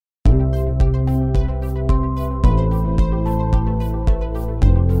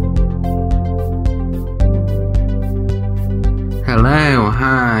Hello,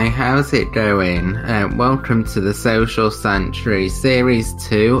 hi, how's it going? Welcome to the Social Sanctuary Series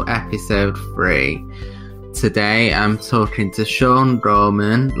 2, Episode 3. Today I'm talking to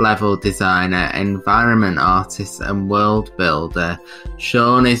Gorman, level designer, environment artist and world builder.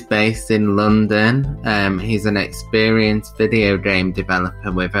 Sean is based in London. He's an experienced video game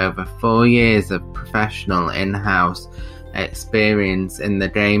developer with over 4 years of professional in-house experience in the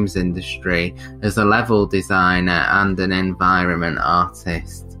games industry as a level designer and an environment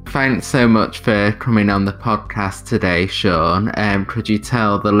artist. Thanks so much for coming on the podcast today, Sean. Could you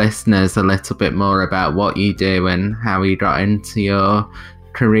tell the listeners a little bit more about what you do and how you got into your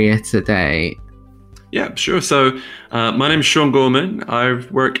career today? Yeah, sure. So my name is Sean Gorman. I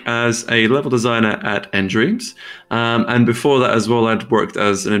work as a level designer at nDreams. And before that as well, I'd worked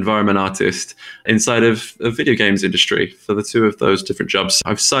as an environment artist inside of the video games industry for the two of those different jobs.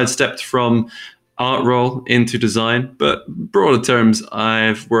 I've sidestepped from art role into design, but broader terms,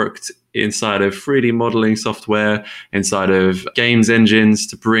 I've worked inside of 3D modeling software, inside of games engines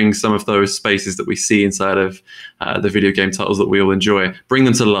to bring some of those spaces that we see inside of the video game titles that we all enjoy, bring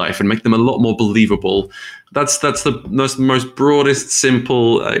them to life and make them a lot more believable. That's the most broadest,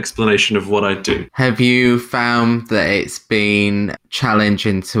 simple explanation of what I do. Have you found that it's been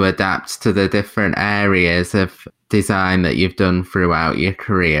challenging to adapt to the different areas of design that you've done throughout your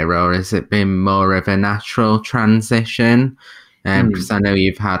career, or has it been more of a natural transition? Because I know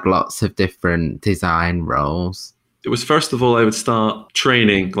you've had lots of different design roles. It was, first of all, I would start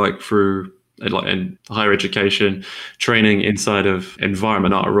training through in higher education, training inside of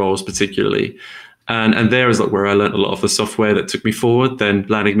environment art roles particularly. And there is where I learned a lot of the software that took me forward, then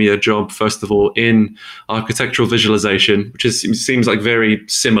landing me a job, first of all, in architectural visualization, which seems like very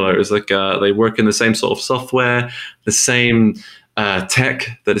similar. It's like they work in the same sort of software, the same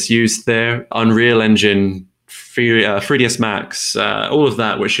tech that is used there, Unreal Engine, 3ds Max, all of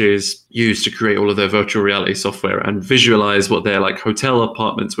that, which is used to create all of their virtual reality software and visualize what their hotel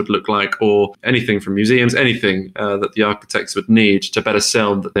apartments would look like, or anything from museums, anything that the architects would need to better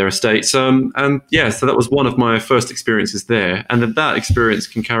sell their estates. So that was one of my first experiences there. And that experience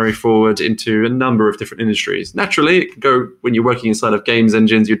can carry forward into a number of different industries. Naturally, it can go, when you're working inside of games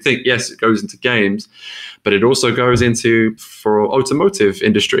engines, you'd think, yes, it goes into games, but it also goes into for automotive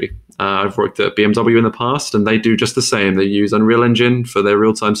industry. I've worked at BMW in the past, and they do just the same. They use Unreal Engine for their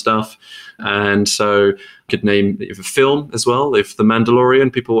real-time stuff. And so I could name a film as well. If The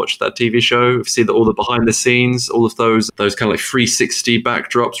Mandalorian, people watch that TV show, see all the behind the scenes, all of those kind of 360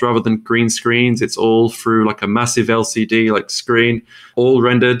 backdrops rather than green screens. It's all through a massive LCD screen, all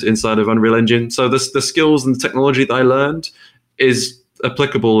rendered inside of Unreal Engine. So the skills and the technology that I learned is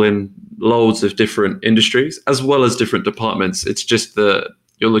applicable in loads of different industries as well as different departments. It's just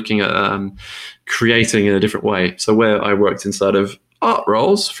you're looking at creating in a different way. So where I worked inside of art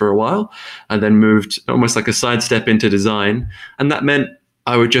roles for a while and then moved almost like a sidestep into design. And that meant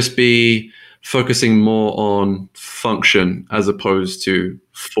I would just be focusing more on function as opposed to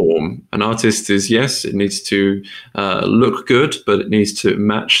form. An artist is, yes, it needs to look good, but it needs to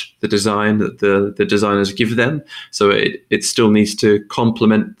match the design that the designers give them. So it still needs to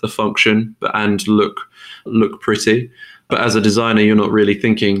complement the function and look pretty. But as a designer, you're not really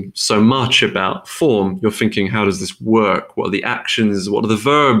thinking so much about form. You're thinking, how does this work? What are the actions? What are the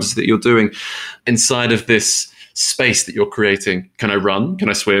verbs that you're doing inside of this space that you're creating? Can I run? Can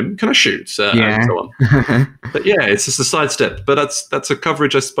I swim? Can I shoot? And so on. But yeah, it's just a sidestep. But that's a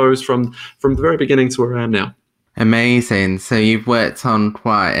coverage, I suppose, from the very beginning to where I am now. Amazing. So you've worked on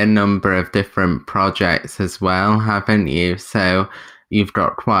quite a number of different projects as well, haven't you? So you've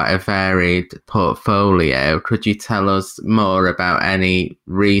got quite a varied portfolio. Could you tell us more about any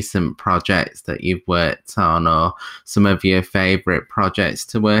recent projects that you've worked on, or some of your favourite projects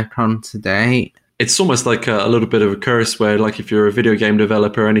to work on to date? It's almost like a little bit of a curse where, if you're a video game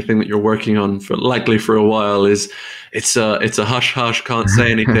developer, anything that you're working on likely for a while it's a hush hush, can't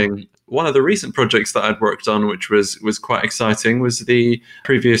say anything. One of the recent projects that I'd worked on, which was quite exciting, was the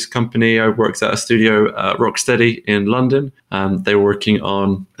previous company I worked at, a studio, Rocksteady in London. They were working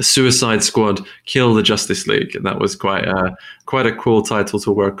on a Suicide Squad, Kill the Justice League. And that was quite a cool title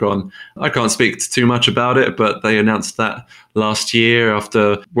to work on. I can't speak too much about it, but they announced that last year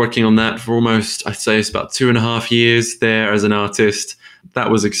after working on that for almost, I'd say it's about 2.5 years there as an artist.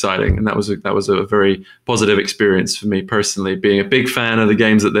 That was exciting, and that was a very positive experience for me personally, being a big fan of the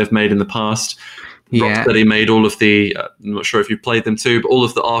games that they've made in the past. Yeah. Rocksteady made all of the, I'm not sure if you've played them too, but all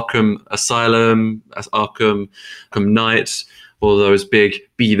of the Arkham Asylum, Arkham Knight, all those big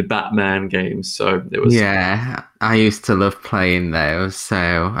Be the Batman games. So it was. Yeah, I used to love playing those,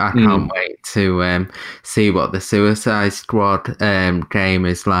 so I can't wait to see what the Suicide Squad game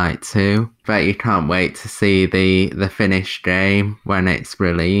is like too. Bet you can't wait to see the finished game when it's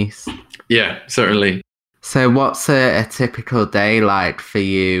released. Yeah, certainly. So what's a typical day like for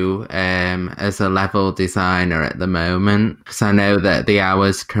you as a level designer at the moment? Because I know that the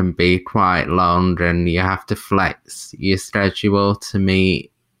hours can be quite long and you have to flex your schedule to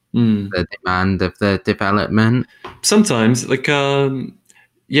meet the demand of the development. Sometimes, like,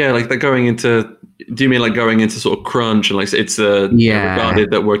 like they're going into. Do you mean like going into sort of crunch and like it's regarded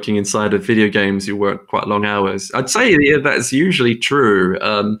that working inside of video games you work quite long hours? I'd say that's usually true,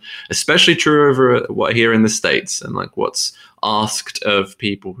 especially true over what here in the States and like what's asked of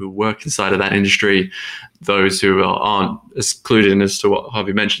people who work inside of that industry. Those who aren't as clued in as to what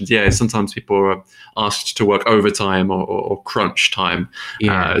Harvey mentioned, sometimes people are asked to work overtime or crunch time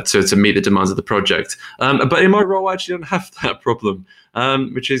to meet the demands of the project. But in my role, I actually don't have that problem.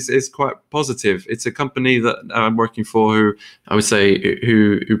 Which is quite positive. It's a company that I'm working for who I would say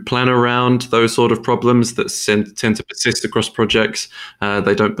who plan around those sort of problems that tend to persist across projects.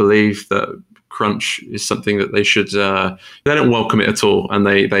 They don't believe that crunch is something that they should. They don't welcome it at all, and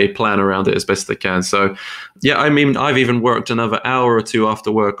they plan around it as best they can. So, I mean, I've even worked another hour or two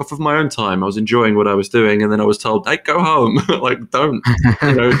after work off of my own time. I was enjoying what I was doing, and then I was told, "Hey, go home." Like, don't,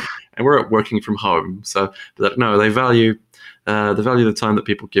 And we're working from home, so no, they value. They value the time that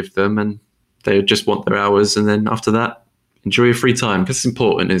people give them, and they just want their hours. And then after that, enjoy your free time, because it's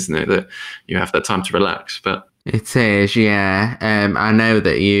important, isn't it, that you have that time to relax? But it is, yeah. I know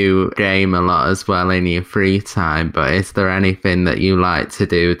that you game a lot as well in your free time, but is there anything that you like to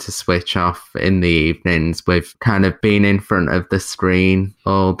do to switch off in the evenings with kind of being in front of the screen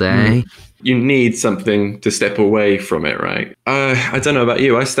all day? You need something to step away from it, right? I don't know about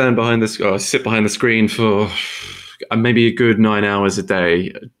you. I sit behind the screen for maybe a good 9 hours a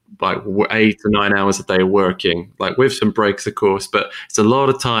day, like 8 to 9 hours a day working, like with some breaks, of course, but it's a lot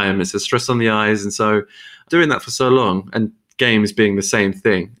of time. It's a stress on the eyes. And so doing that for so long, and games being the same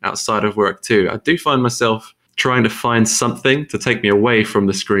thing outside of work too, I do find myself trying to find something to take me away from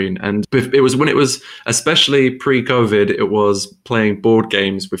the screen. And it was especially pre-COVID, it was playing board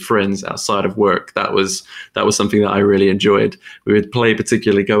games with friends outside of work. That was something that I really enjoyed. We would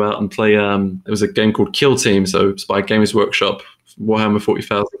particularly go out and play. There was a game called Kill Team, so it's by Games Workshop, Warhammer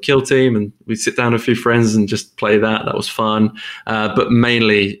 40,000 Kill Team, and we'd sit down with a few friends and just play that. That was fun, but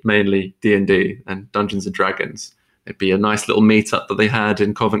mainly D&D and Dungeons and Dragons. It'd be a nice little meetup that they had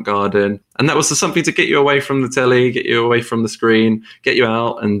in Covent Garden. And that was something to get you away from the telly, get you away from the screen, get you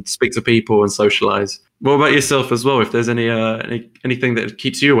out and speak to people and socialize. What about yourself as well, if there's anything that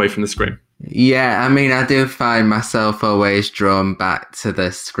keeps you away from the screen? Yeah, I mean, I do find myself always drawn back to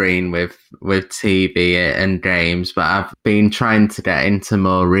the screen with TV and games, but I've been trying to get into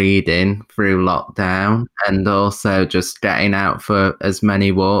more reading through lockdown and also just getting out for as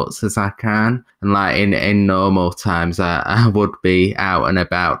many walks as I can. And like in normal times, I would be out and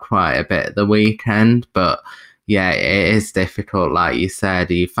about quite a bit at the weekend, but yeah, it is difficult. Like you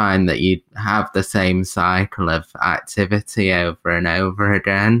said, you find that you have the same cycle of activity over and over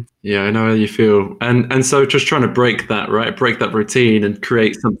again. Yeah, I know how you feel. And so just trying to break that routine and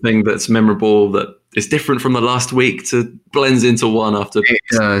create something that's memorable, that is different from the last week, to blends into one after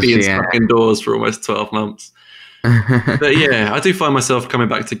being stuck indoors for almost 12 months. But yeah, I do find myself coming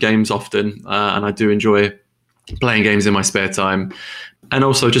back to games often, and I do enjoy playing games in my spare time. And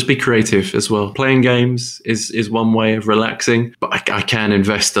also just be creative as well. Playing games is one way of relaxing, but I can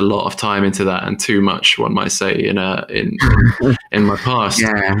invest a lot of time into that, and too much, one might say, in my past.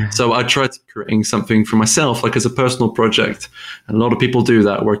 Yeah. So I tried creating something for myself, like as a personal project. And a lot of people do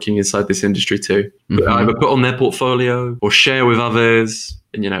that working inside this industry too. But either put on their portfolio or share with others.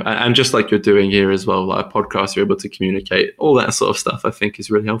 And just like you're doing here as well, like a podcast, you're able to communicate. All that sort of stuff, I think,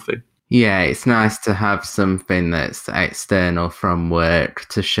 is really healthy. Yeah, it's nice to have something that's external from work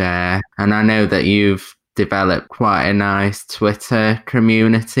to share. And I know that you've developed quite a nice Twitter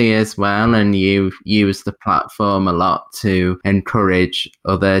community as well, and you use the platform a lot to encourage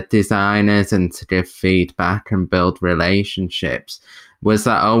other designers and to give feedback and build relationships. Was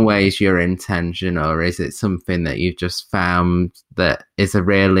that always your intention, or is it something that you've just found that is a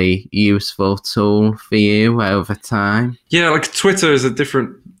really useful tool for you over time? Yeah, like Twitter is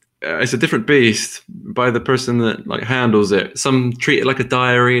it's a different beast by the person that like handles it. Some treat it like a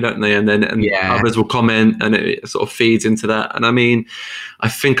diary, don't they? And others will comment, and it sort of feeds into that. And I mean, I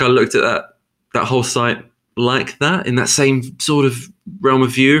think I looked at that whole site like that, in that same sort of realm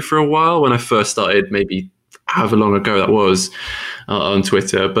of view for a while when I first started, maybe however long ago that was on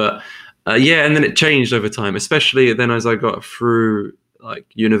Twitter. But yeah, and then it changed over time, especially then as I got through like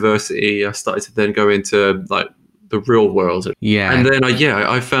university, I started to then go into like the real world. Yeah. And then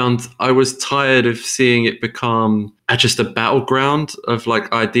I found I was tired of seeing it become just a battleground of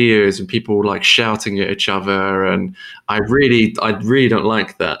like ideas and people like shouting at each other. And I really don't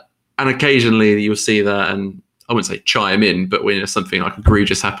like that. And occasionally you'll see that, and I wouldn't say chime in, but when something like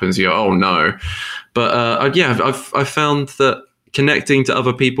egregious happens, you go, oh no. But yeah, I've found that connecting to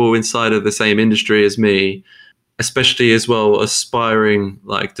other people inside of the same industry as me, especially as well aspiring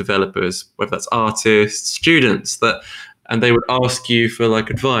like developers, whether that's artists, students, and they would ask you for like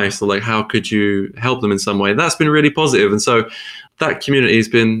advice or like how could you help them in some way. That's been really positive. And so that community has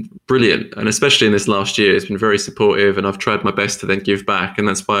been brilliant. And especially in this last year, it's been very supportive, and I've tried my best to then give back. And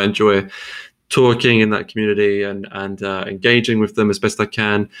that's why I enjoy talking in that community and engaging with them as best I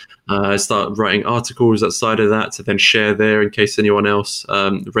can. I start writing articles outside of that to then share there in case anyone else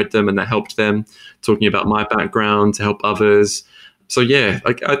read them and that helped them, talking about my background to help others. So yeah,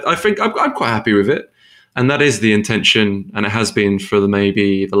 I think I'm quite happy with it. And that is the intention, and it has been for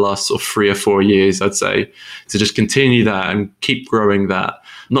maybe the last sort of 3 or 4 years, I'd say, to just continue that and keep growing that.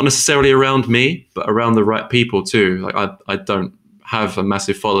 Not necessarily around me, but around the right people too. Like I don't have a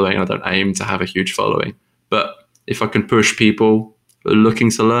massive following. I don't aim to have a huge following. But if I can push people looking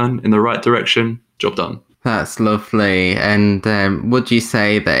to learn in the right direction, job done. That's lovely. And would you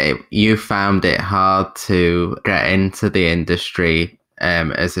say that you found it hard to get into the industry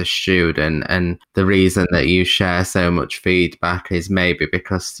as a student, and the reason that you share so much feedback is maybe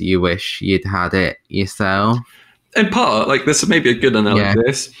because you wish you'd had it yourself? In part, like this may be a good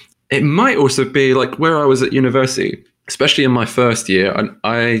analysis. Yeah. It might also be like where I was at university, especially in my first year.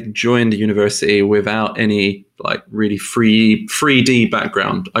 I joined the university without any like really 3D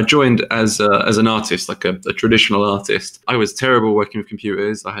background. I joined as an artist, like a traditional artist. I was terrible working with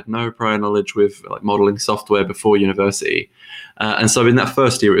computers. I had no prior knowledge with like modeling software before university. And so in that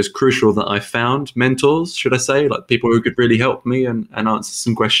first year, it was crucial that I found mentors, should I say, like people who could really help me and answer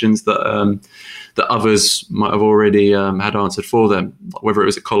some questions that that others might have already had answered for them, whether it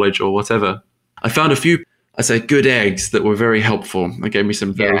was at college or whatever. I found a few, I'd say, good eggs that were very helpful. They gave me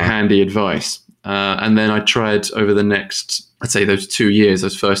some very handy advice. And then I tried over the next, I'd say those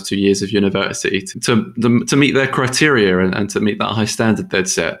first 2 years of university to meet their criteria and to meet that high standard they'd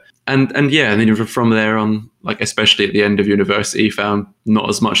set. And yeah, and then from there on, like especially at the end of university, found not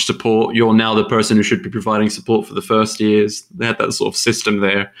as much support. You're now the person who should be providing support for the first years. They had that sort of system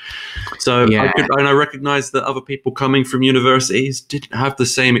there. So I recognized that other people coming from universities didn't have the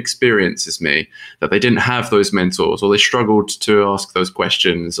same experience as me, that they didn't have those mentors, or they struggled to ask those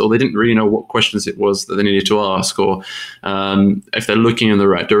questions, or they didn't really know what questions it was that they needed to ask, or if they're looking in the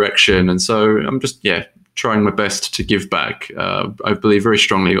right direction. And so I'm just, trying my best to give back. I believe very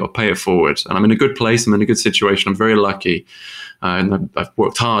strongly I'll pay it forward. And I'm in a good place. I'm in a good situation. I'm very lucky. And I've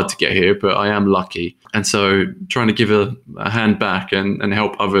worked hard to get here, but I am lucky. And so trying to give a hand back and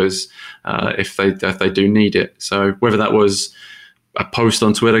help others if they do need it. So whether that was a post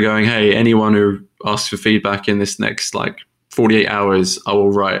on Twitter going, hey, anyone who asks for feedback in this next 48 hours, I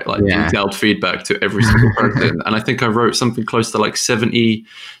will write detailed feedback to every single person. And I think I wrote something close to 70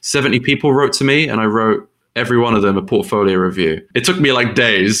 people wrote to me, and I wrote every one of them a portfolio review. It took me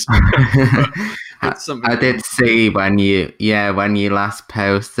days. I did see when you last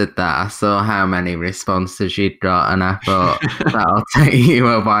posted that, I saw how many responses you'd got, and I thought that'll take you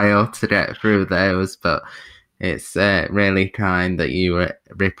a while to get through those, but it's really kind that you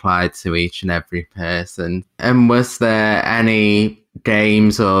replied to each and every person. And was there any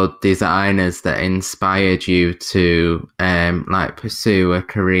games or designers that inspired you to pursue a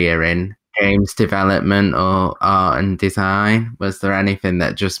career in games development or art and design? Was there anything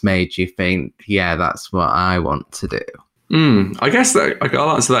that just made you think, yeah, that's what I want to do? I guess that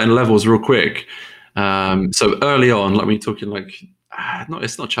I'll answer that in levels real quick. So early on, when you're talking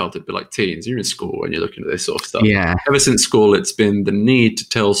it's not childhood, but teens, you're in school when you're looking at this sort of stuff. Yeah. Ever since school, it's been the need to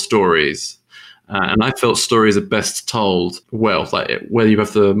tell stories. And I felt stories are best told well, whether you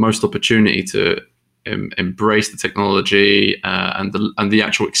have the most opportunity to embrace the technology and the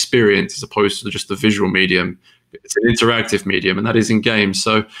actual experience as opposed to just the visual medium. It's an interactive medium, and that is in games.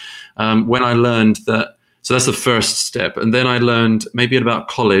 So when I learned that, so that's the first step. And then I learned maybe about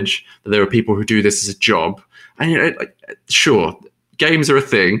college that there are people who do this as a job. And sure, games are a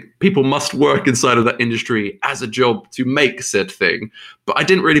thing. People must work inside of that industry as a job to make said thing. But I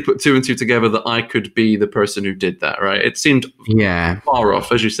didn't really put two and two together that I could be the person who did that, right? It seemed far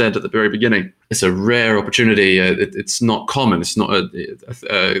off, as you said at the very beginning. It's a rare opportunity. It's not common. It's not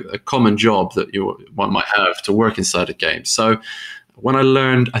a common job that one might have to work inside a game. So when I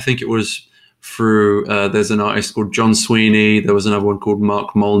learned, I think it was through, there's an artist called John Sweeney. There was another one called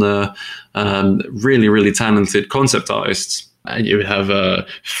Mark Molnar. Really, really talented concept artists. And you have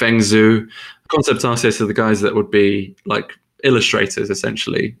Feng Zhu. Concept artists are the guys that would be like illustrators,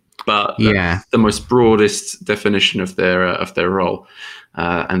 essentially. But the most broadest definition of their role.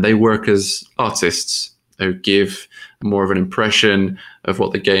 And they work as artists who give more of an impression of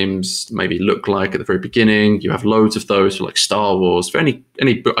what the games maybe look like at the very beginning. You have loads of those for like Star Wars. For any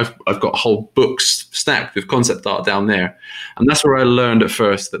book, I've got whole books stacked with concept art down there. And that's where I learned at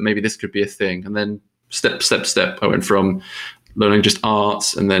first that maybe this could be a thing. And then step, I went from learning just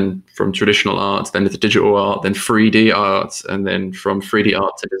art, and then from traditional art, then to digital art, then 3D art, and then from 3D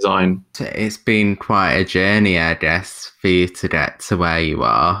art to design. It's been quite a journey, I guess, for you to get to where you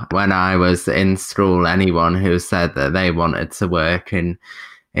are. When I was in school, anyone who said that they wanted to work in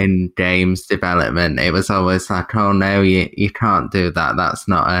games development, it was always like, oh no, you can't do that. That's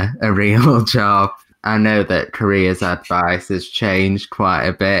not a real job. I know that careers advice has changed quite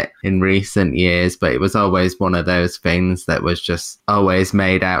a bit in recent years, but it was always one of those things that was just always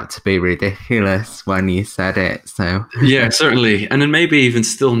made out to be ridiculous when you said it. So yeah, certainly. And then maybe even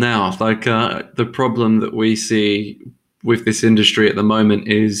still now, like the problem that we see with this industry at the moment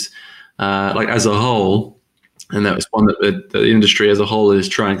is like as a whole, and that was one that the industry as a whole is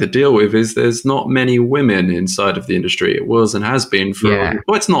trying to deal with, is there's not many women inside of the industry. It was and has been for,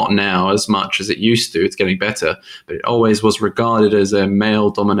 well, it's not now as much as it used to. It's getting better, but it always was regarded as a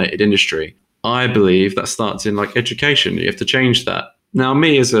male-dominated industry. I believe that starts in like education. You have to change that. Now,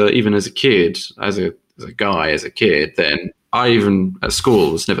 me even as a kid, as a kid, then I even at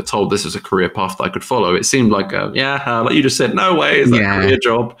school was never told this was a career path that I could follow. It seemed like, like you just said, no way is that a career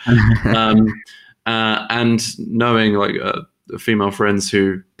job. And knowing like female friends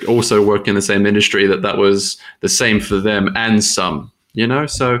who also work in the same industry, that was the same for them and some,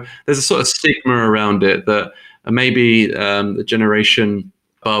 so there's a sort of stigma around it that maybe the generation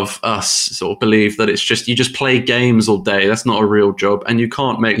above us sort of believe that it's just, you just play games all day. That's not a real job, and you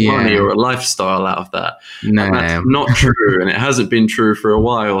can't make money or a lifestyle out of that. No. And that's not true, and it hasn't been true for a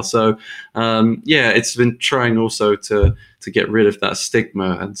while. So it's been trying also to get rid of that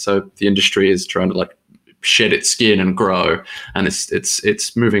stigma, and so the industry is trying to like shed its skin and grow, and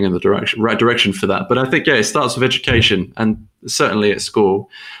it's moving in the right direction for that. But I think it starts with education, and certainly at school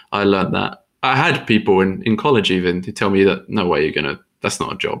I learned that. I had people in college even to tell me that no way that's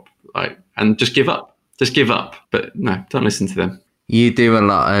not a job, and just give up. But no, don't listen to them. You do a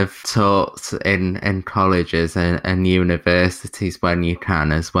lot of talks in colleges and universities when you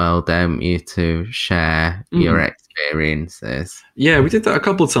can as well, don't you, to share your experiences? Yeah, we did that a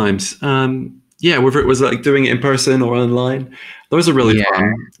couple of times. Whether it was like doing it in person or online, those are really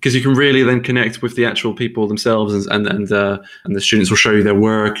fun because you can really then connect with the actual people themselves, and the students will show you their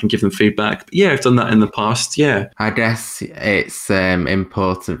work and give them feedback. But I've done that in the past. I guess it's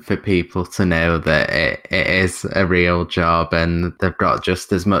important for people to know that it is a real job, and they've got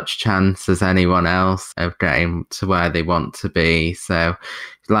just as much chance as anyone else of getting to where they want to be. So,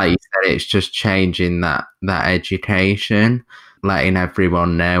 like you said, it's just changing that education, letting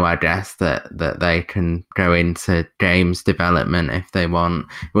everyone know, I guess, that they can go into games development if they want.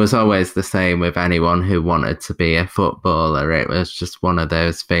 It was always the same with anyone who wanted to be a footballer. It was just one of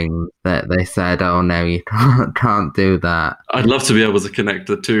those things that they said, oh no, you can't do that. I'd love to be able to connect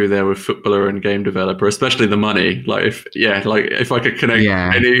the two there with footballer and game developer, especially the money. Like if I could connect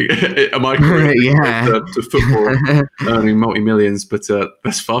my career to football, earning multi-millions, but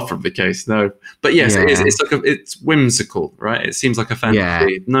that's far from the case. No, but yes, it's whimsical, right? It seems like a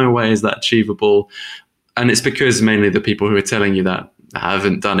fantasy. No way is that achievable. And it's because mainly the people who are telling you that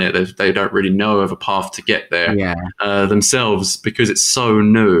haven't done it. They don't really know of a path to get there themselves, because it's so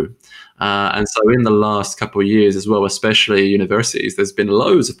new. And so in the last couple of years as well, especially universities, there's been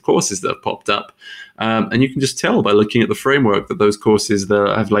loads of courses that have popped up. And you can just tell by looking at the framework that those courses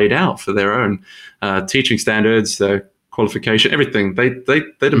that have laid out for their own teaching standards, their qualification, everything. They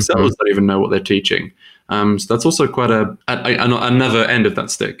themselves don't even know what they're teaching. So that's also quite another end of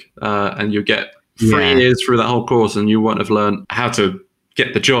that stick. And you get 3 years through that whole course, and you won't have learned how to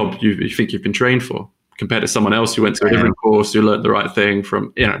get the job you think you've been trained for, compared to someone else who went to a different course, who learned the right thing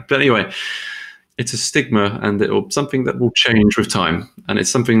from, But anyway, it's a stigma, and something that will change with time. And it's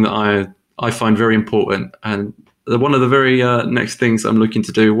something that I find very important. And one of the very next things I'm looking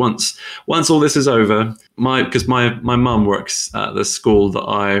to do once all this is over, because my mum works at the school that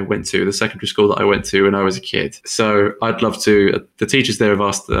I went to, the secondary school that I went to when I was a kid. So I'd love to. The teachers there have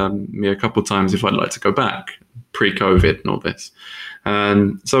asked me a couple of times if I'd like to go back pre-COVID and all this.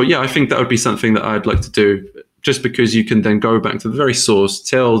 So yeah, I think that would be something that I'd like to do. Just because you can then go back to the very source,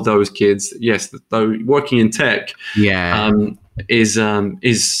 tell those kids, yes, that though working in tech, is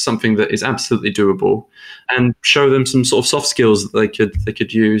something that is absolutely doable, and show them some sort of soft skills that they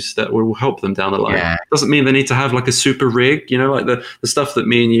could use that will help them down the line. Yeah. Doesn't mean they need to have like a super rig, like the stuff that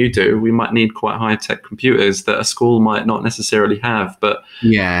me and you do. We might need quite high tech computers that a school might not necessarily have, but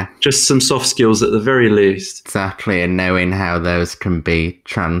just some soft skills at the very least. Exactly, and knowing how those can be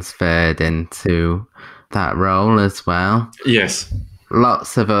transferred into that role as well. Yes.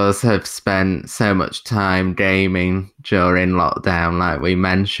 Lots of us have spent so much time gaming during lockdown, like we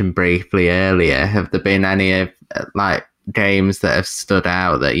mentioned briefly earlier. Have there been any games that have stood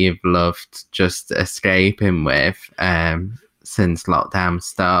out that you've loved just escaping with since lockdown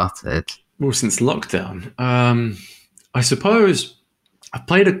started? Well, since lockdown, I suppose I've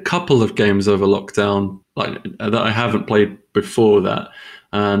played a couple of games over lockdown that I haven't played before that.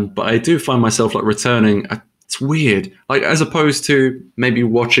 But I do find myself returning. It's weird. As opposed to maybe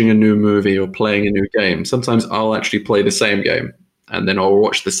watching a new movie or playing a new game, sometimes I'll actually play the same game and then I'll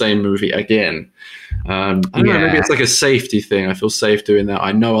watch the same movie again. I don't know, maybe it's like a safety thing. I feel safe doing that.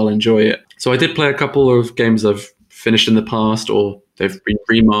 I know I'll enjoy it. So I did play a couple of games I've finished in the past, or they've been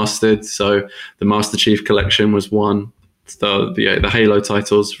remastered. So the Master Chief Collection was one. The Halo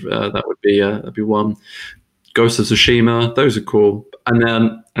titles, that'd be one. Ghost of Tsushima, those are cool.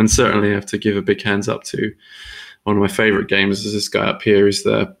 And certainly I have to give a big hands up to one of my favorite games is this guy up here, is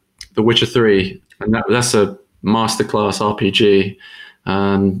the Witcher 3. And that's a masterclass RPG.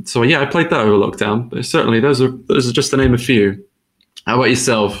 So yeah, I played that over lockdown. But certainly those are just to name a few. How about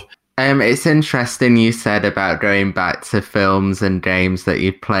yourself? It's interesting you said about going back to films and games that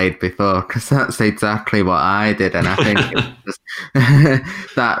you'd played before, because that's exactly what I did. And I think it's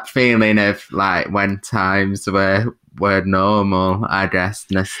just that feeling of when times were normal, I guess,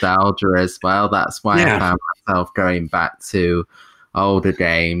 nostalgia as well. That's why I found myself going back to older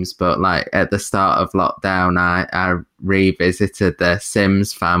games. But at the start of lockdown, I revisited the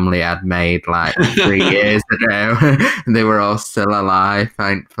Sims family I'd made 3 years ago. They were all still alive,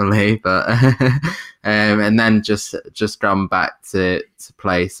 thankfully. But and then just gone back to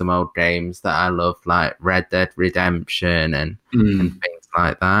play some old games that I love, like Red Dead Redemption and things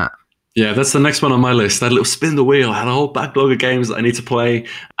like that. Yeah, that's the next one on my list. I had a little spin the wheel. I had a whole backlog of games that I need to play.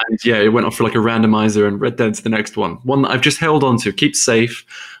 And yeah, it went off for a randomizer, and Red Dead's the next one. One that I've just held on to. Keep safe.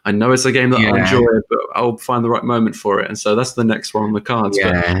 I know it's a game that I enjoy, but I'll find the right moment for it. And so that's the next one on the cards.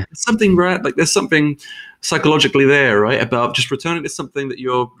 Yeah. But there's something, right? There's something psychologically there, right? About just returning to something that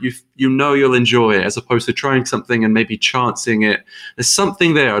you'll enjoy, as opposed to trying something and maybe chancing it. There's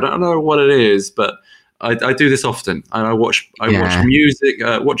something there. I don't know what it is, but I do this often, and I watch music,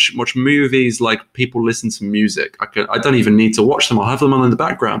 watch movies like people listen to music. I don't even need to watch them. I'll have them on in the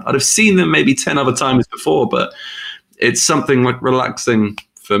background. I'd have seen them maybe 10 other times before, but it's something relaxing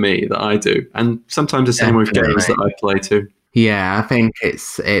for me that I do. And sometimes the same with games that I play too. Yeah, I think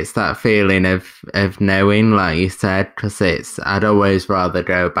it's that feeling of knowing, like you said, because I'd always rather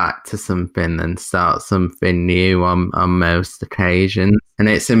go back to something than start something new on most occasions. And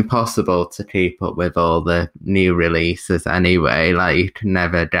it's impossible to keep up with all the new releases anyway. You can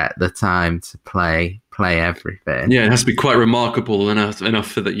never get the time to play everything. Yeah, it has to be quite remarkable enough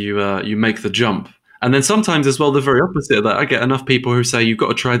that you make the jump. And then sometimes as well, the very opposite of that, I get enough people who say, you've got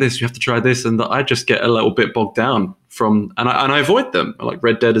to try this, you have to try this, and that I just get a little bit bogged down and I avoid them. Like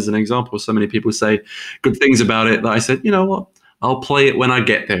Red Dead as an example. So many people say good things about it that I said, you know what, I'll play it when I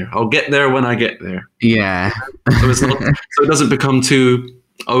get there. I'll get there when I get there. Yeah. So it doesn't become too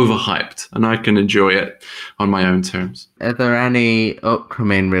overhyped, and I can enjoy it on my own terms. Are there any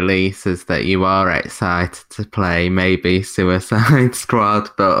upcoming releases that you are excited to play? Maybe Suicide Squad,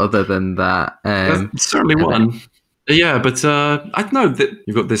 but other than that, that's certainly one. Yeah, but I know that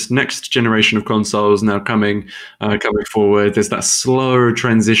you've got this next generation of consoles now coming forward. There's that slow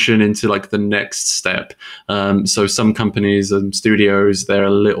transition into the next step. So some companies and studios, they're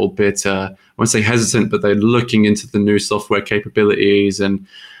a little bit, I won't say hesitant, but they're looking into the new software capabilities, and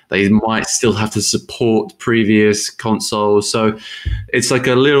they might still have to support previous consoles. So it's a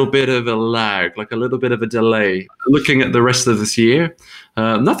little bit of a lag, a little bit of a delay. Looking at the rest of this year,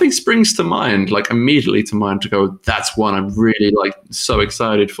 nothing springs to mind, immediately to go, that's one I'm really so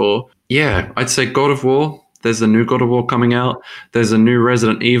excited for. Yeah, I'd say God of War There's a new God of War coming out. There's a new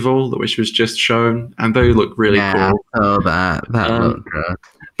Resident Evil, which was just shown, and they look really cool. I saw that. That looked good.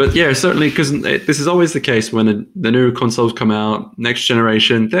 But yeah, certainly, because this is always the case when the new consoles come out, next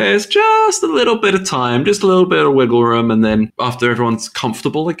generation, there's just a little bit of time, just a little bit of wiggle room. And then after everyone's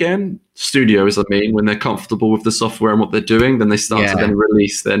comfortable again, studios, when they're comfortable with the software and what they're doing, then they start to then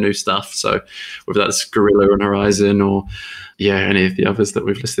release their new stuff. So whether that's Guerrilla and Horizon or, any of the others that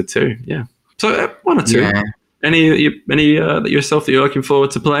we've listed too. Yeah. So one or two. Yeah. Any yourself that you're looking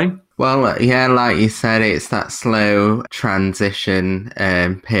forward to playing? Well, like you said, it's that slow transition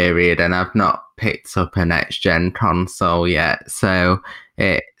period, and I've not picked up a next-gen console yet. So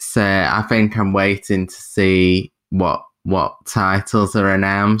it's I think I'm waiting to see what titles are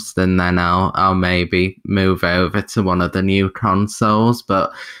announced, and then I'll maybe move over to one of the new consoles.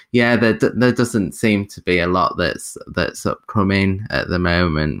 But yeah, there doesn't seem to be a lot that's upcoming at the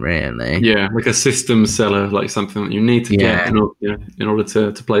moment, really. Yeah, like a system seller, like something that you need to get in order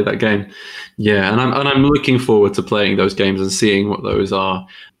to play that game. Yeah, and I'm looking forward to playing those games and seeing what those are.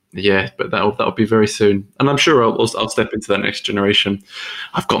 Yeah, but that'll be very soon, and I'm sure I'll step into that next generation.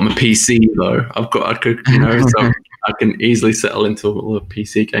 I've got my PC though. I could so I can easily settle into all the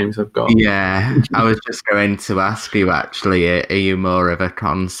PC games I've got. Yeah, I was just going to ask you actually, are you more of a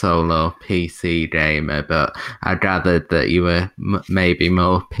console or PC gamer? But I gathered that you were maybe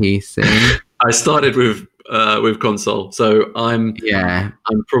more PC. I started with console, so I'm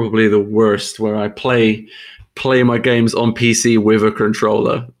probably the worst where I play my games on PC with a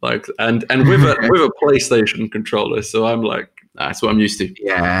controller, and with a PlayStation controller. So I'm like, that's what I'm used to.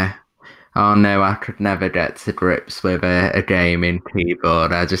 Yeah. Oh no, I could never get to grips with a gaming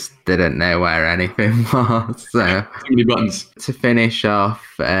keyboard. I just didn't know where anything was. So too many buttons. To finish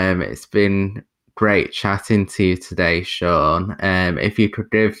off, it's been great chatting to you today, Sean. If you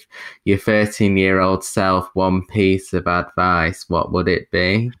could give your 13-year-old self one piece of advice, what would it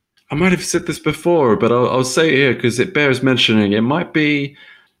be? I might have said this before, but I'll say it here because it bears mentioning. It might be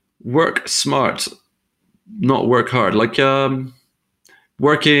work smart, not work hard. Like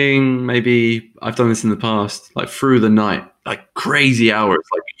working, maybe I've done this in the past, like through the night, like crazy hours.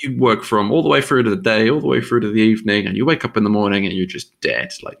 Like you work from all the way through to the day, all the way through to the evening, and you wake up in the morning and you're just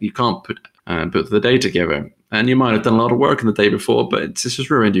dead. Like you can't put the day together. And you might have done a lot of work in the day before, but it's just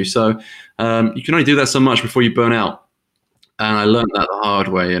ruined you. So you can only do that so much before you burn out. And I learned that the hard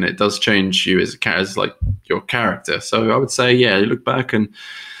way, and it does change you as like your character. So I would say, you look back and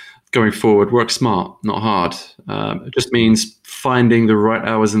going forward, work smart, not hard. It just means finding the right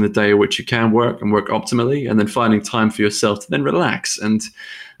hours in the day which you can work and work optimally, and then finding time for yourself to then relax. And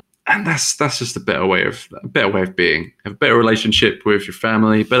that's just a better way of being. Have a better relationship with your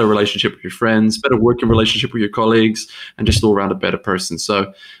family, better relationship with your friends, better working relationship with your colleagues, and just all around a better person.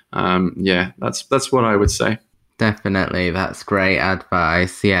 So that's what I would say. Definitely, that's great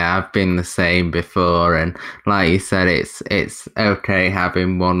advice. Yeah, I've been the same before, and like you said, it's okay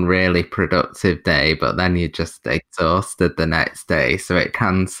having one really productive day, but then you're just exhausted the next day, so it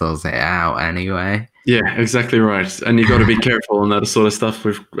cancels it out anyway. Yeah, exactly right. And you got to be careful on that sort of stuff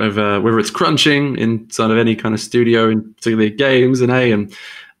with whether it's crunching inside of any kind of studio, in particularly games and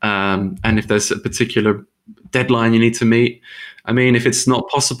if there's a particular deadline you need to meet. I mean, if it's not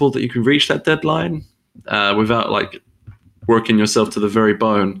possible that you can reach that deadline without like working yourself to the very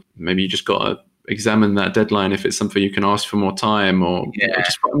bone, maybe you just got to examine that deadline if it's something you can ask for more time or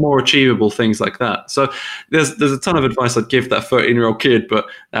just more achievable things like that. So there's a ton of advice I'd give that 13-year-old kid, but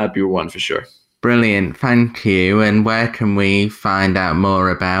that'd be one for sure. Brilliant, thank you. And where can we find out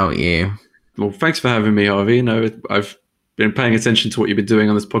more about you? Well, thanks for having me, Harvey. I've been paying attention to what you've been doing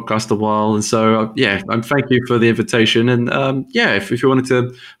on this podcast a while, and so thank you for the invitation. And if you wanted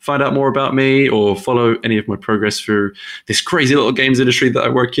to find out more about me or follow any of my progress through this crazy little games industry that I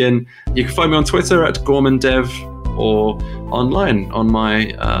work in, you can find me on Twitter at Gorman Dev, or online on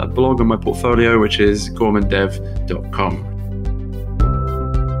my blog and my portfolio, which is gormandev.com.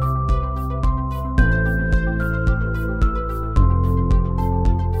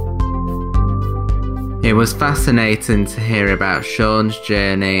 It was fascinating to hear about Sean's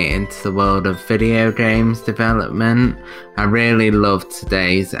journey into the world of video games development. I really loved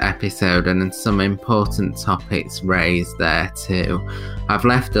today's episode and some important topics raised there too. I've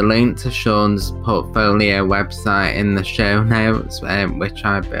left a link to Sean's portfolio website in the show notes, which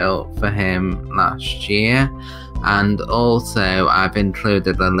I built for him last year. And also I've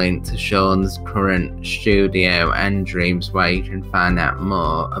included a link to Sean's current studio, nDreams, where you can find out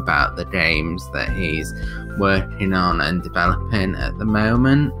more about the games that he's working on and developing at the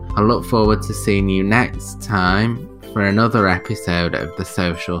moment. I look forward to seeing you next time for another episode of The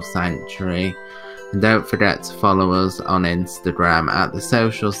Social Sanctuary. And don't forget to follow us on Instagram at the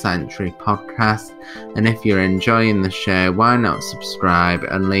Social Sanctuary Podcast. And if you're enjoying the show, why not subscribe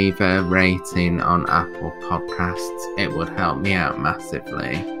and leave a rating on Apple Podcasts? It would help me out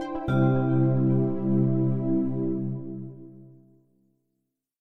massively.